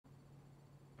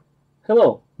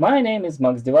Hello, my name is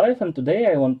Max Devive and today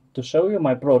I want to show you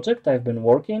my project I've been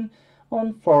working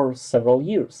on for several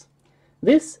years.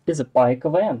 This is a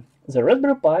Pi-KVM, the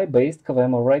Raspberry Pi based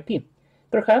KVM over IP.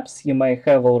 Perhaps you may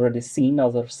have already seen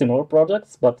other similar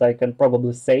projects, but I can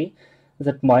probably say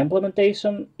that my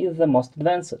implementation is the most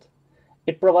advanced.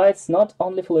 It provides not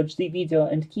only Full HD video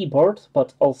and keyboard,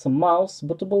 but also mouse,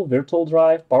 bootable virtual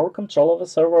drive, power control of a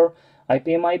server,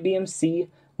 IPMI BMC,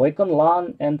 wake on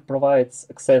LAN, and provides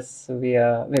access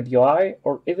via Web UI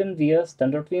or even via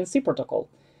standard VNC protocol.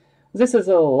 This is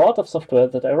a lot of software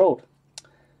that I wrote.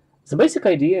 The basic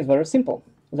idea is very simple.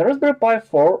 The Raspberry Pi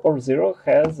 4 or 0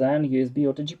 has an USB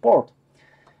OTG port.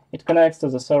 It connects to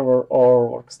the server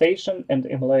or workstation and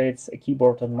emulates a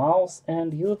keyboard and mouse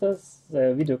and uses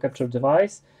the video capture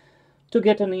device to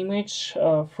get an image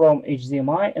from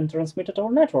HDMI and transmit it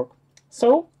over network.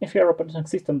 So, if your operating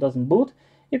system doesn't boot,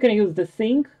 you can use this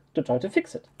thing to try to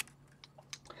fix it.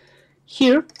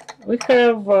 Here we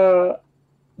have the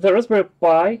Raspberry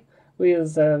Pi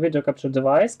with a video capture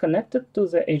device connected to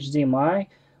the HDMI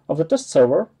of the test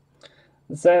server.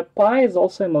 The Pi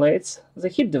also emulates the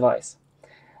heat device.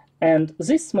 And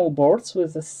these small boards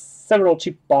with several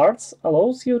chip parts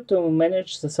allows you to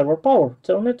manage the server power,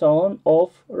 turn it on,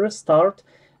 off, restart,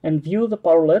 and view the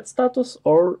power LED status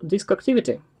or disk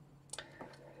activity.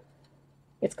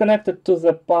 It's connected to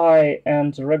the Pi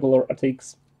and regular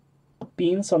ATX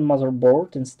pins on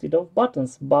motherboard instead of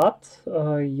buttons, but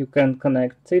you can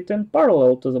connect it in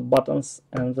parallel to the buttons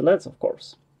and the LEDs, of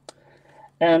course.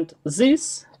 And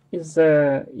this is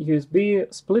a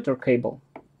USB splitter cable.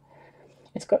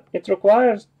 It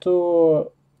requires to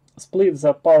split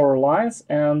the power lines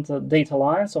and data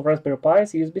lines of Raspberry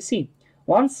Pi's USB-C.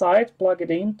 One side plug it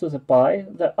into the Pi,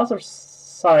 the other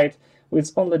side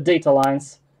with only data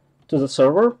lines to the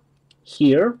server,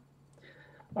 here,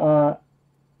 and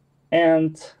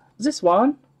this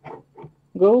one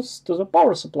goes to the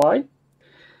power supply,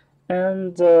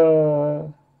 and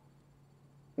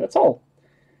that's all.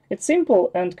 It's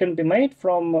simple and can be made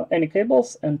from any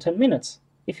cables in 10 minutes.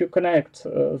 If you connect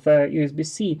the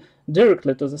USB-C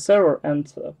directly to the server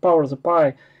and power the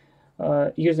Pi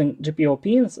using GPIO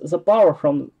pins, the power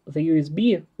from the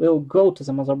USB will go to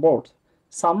the motherboard.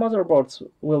 Some motherboards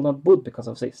will not boot because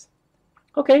of this.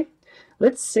 Okay,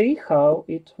 let's see how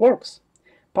it works.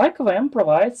 Pi-KVM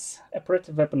provides a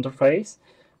pretty web interface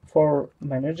for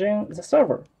managing the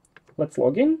server. Let's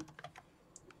log in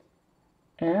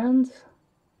and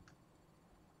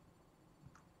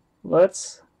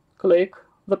let's click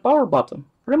the power button,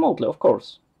 remotely of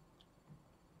course.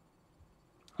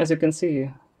 As you can see,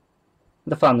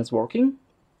 the fan is working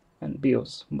and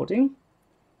BIOS booting.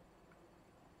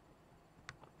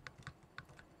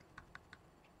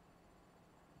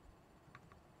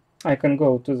 I can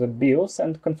go to the BIOS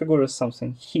and configure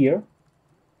something here.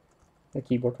 The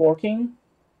keyboard working.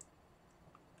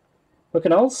 We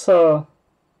can also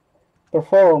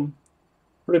perform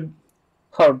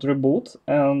hard reboot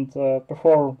and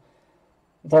perform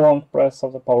the long press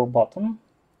of the power button.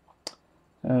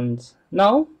 And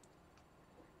now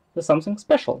there's something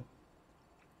special.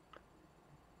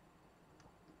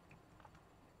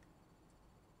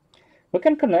 We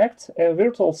can connect a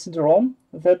virtual CD-ROM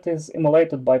that is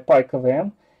emulated by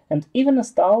Pi-KVM and even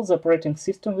install the operating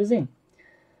system within.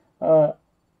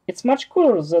 It's much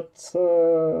cooler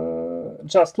that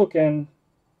just looking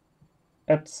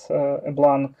at a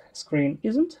blank screen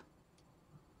isn't.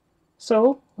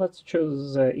 So let's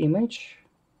choose the image.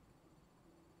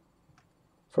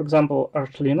 For example,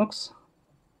 Arch Linux.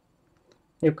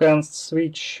 You can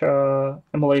switch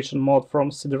emulation mode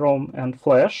from CD-ROM and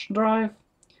flash drive.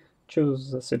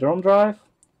 Choose the CD-ROM drive,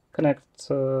 connect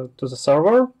to the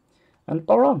server, and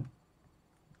power on.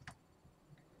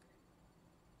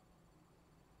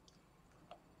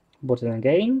 Booting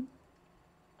again.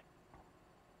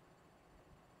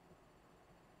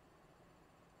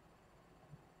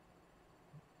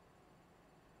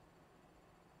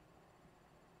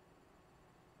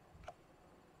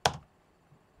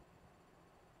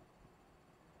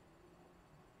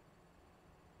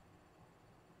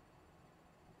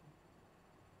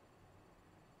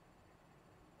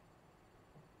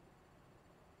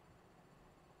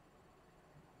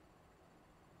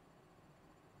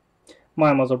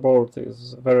 My motherboard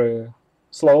is very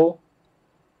slow,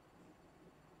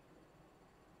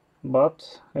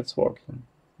 but it's working.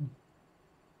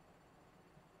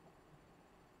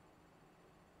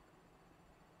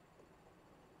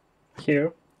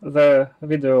 Here, the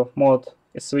video mode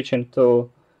is switching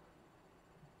to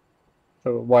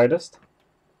the widest,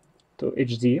 to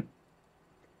HD,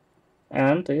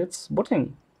 and it's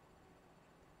booting.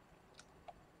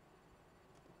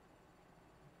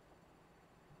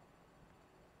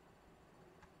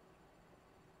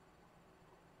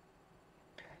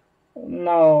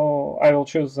 Now I will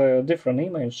choose a different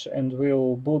image and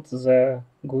will boot the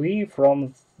GUI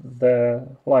from the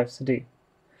live CD.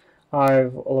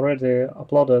 I've already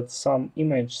uploaded some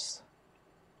images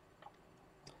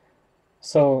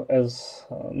so as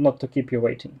not to keep you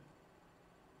waiting.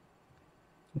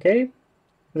 Okay,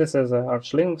 this is a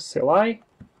Arch Linux CLI.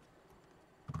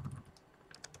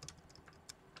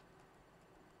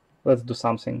 Let's do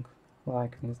something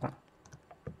like this.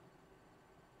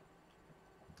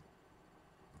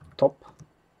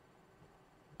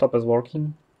 Top is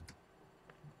working.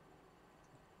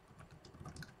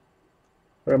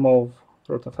 Remove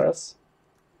rootfs.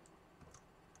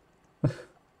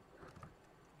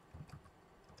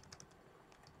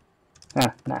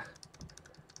 Nah.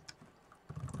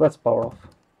 Let's power off.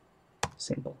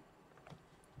 Simple.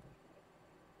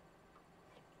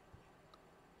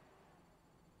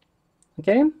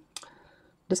 Okay.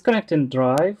 Disconnecting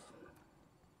drive.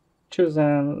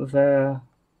 Choosing the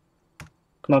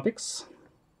Knoppix.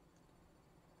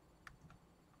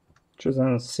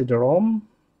 Choosing CD-ROM.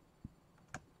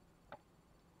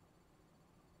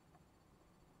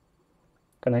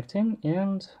 Connecting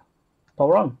and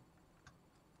power on.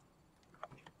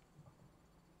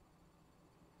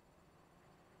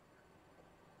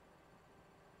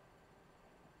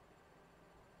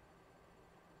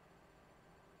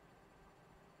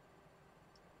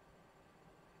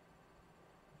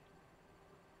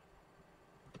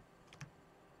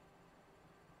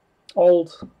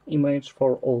 Old image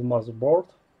for old motherboard,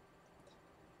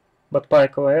 but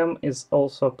Pi-KVM is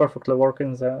also perfectly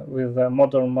working with a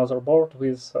modern motherboard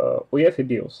with UEFI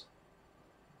BIOS.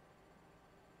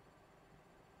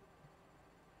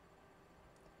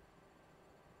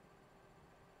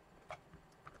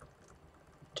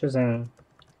 Choosing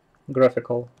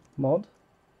graphical mode,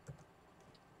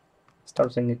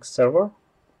 starting X server.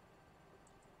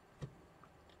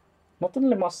 Not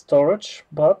only mass storage,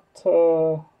 but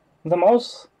the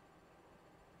mouse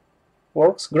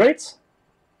works great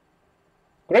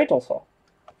also.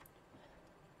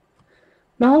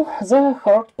 Now the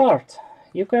hard part.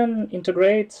 You can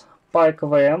integrate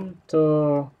Pi-KVM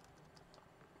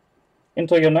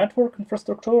into your network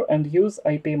infrastructure and use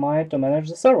IPMI to manage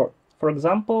the server. For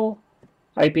example,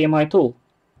 IPMI tool.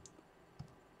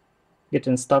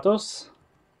 Getting status,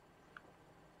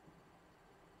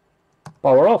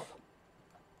 power off,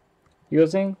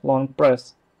 using long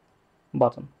press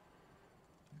button.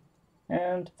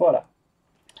 And voila.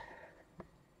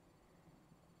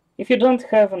 If you don't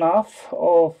have enough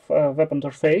of a web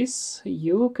interface,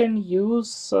 you can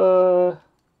use the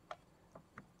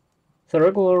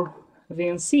regular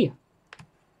VNC.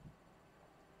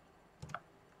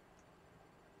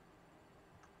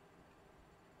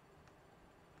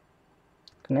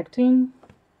 Connecting.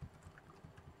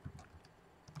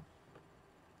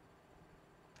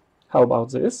 How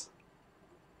about this?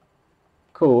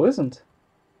 Cool, isn't it?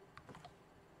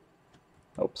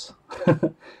 Oops.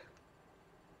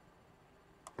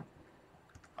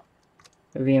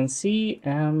 VNC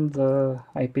and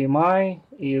IPMI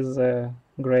is a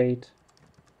great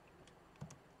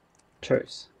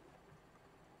choice.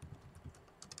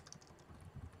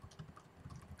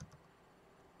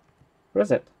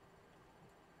 Reset.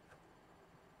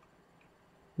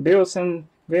 BIOS and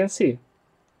VNC.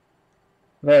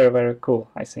 Very, very cool,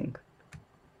 I think.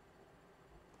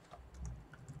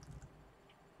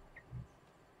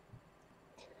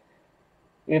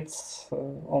 It's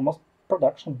almost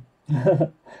production.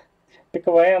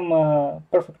 Pi-KVM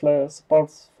perfectly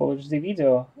supports Full HD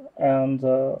video, and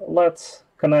let's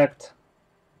connect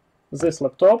this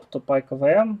laptop to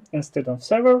Pi-KVM instead of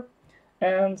server,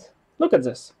 and look at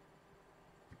this.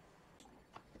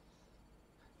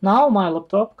 Now my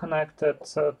laptop connected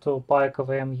to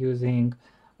Pi-KVM using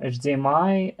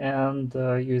HDMI and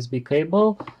USB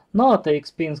cable. No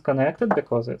ATX pins connected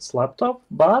because it's laptop,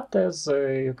 but as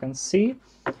you can see,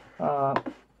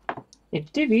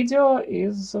 HD video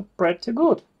is pretty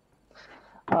good.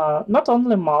 Not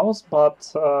only mouse,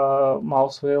 but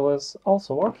mouse wheel is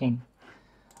also working.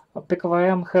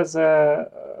 Pi-KVM has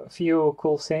a few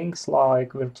cool things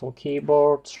like virtual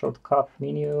keyboard, shortcut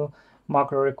menu,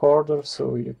 macro recorder,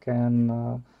 so you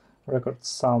can record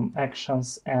some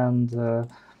actions and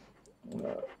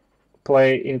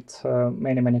play it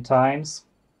many times.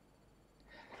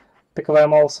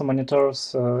 Pi-KVM also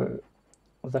monitors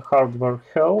the hardware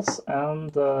health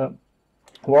and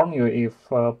warn you if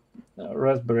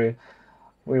Raspberry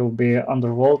will be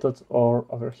undervolted or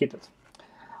overheated.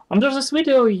 Under this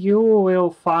video you will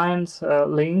find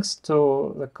links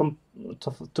to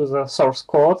the source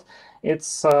code.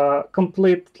 It's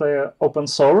completely open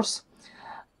source,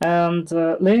 and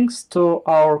links to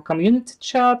our community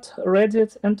chat,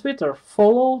 Reddit, and Twitter.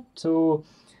 Follow to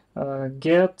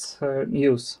get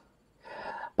news.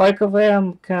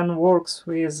 Pi-KVM can work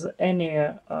with any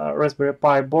Raspberry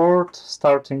Pi board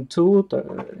starting 2,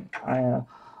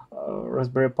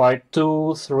 Raspberry Pi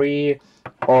 2, 3,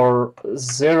 or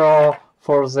 0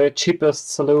 for the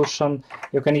cheapest solution.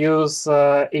 You can use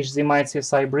HDMI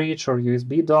CSI bridge or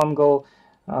USB dongle,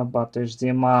 but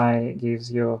HDMI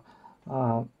gives you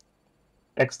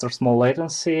extra small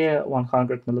latency,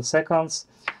 100 milliseconds.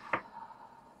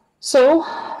 So,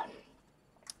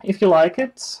 if you like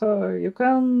it, you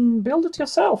can build it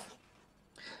yourself.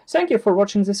 Thank you for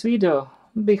watching this video.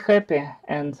 Be happy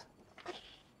and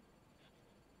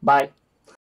bye.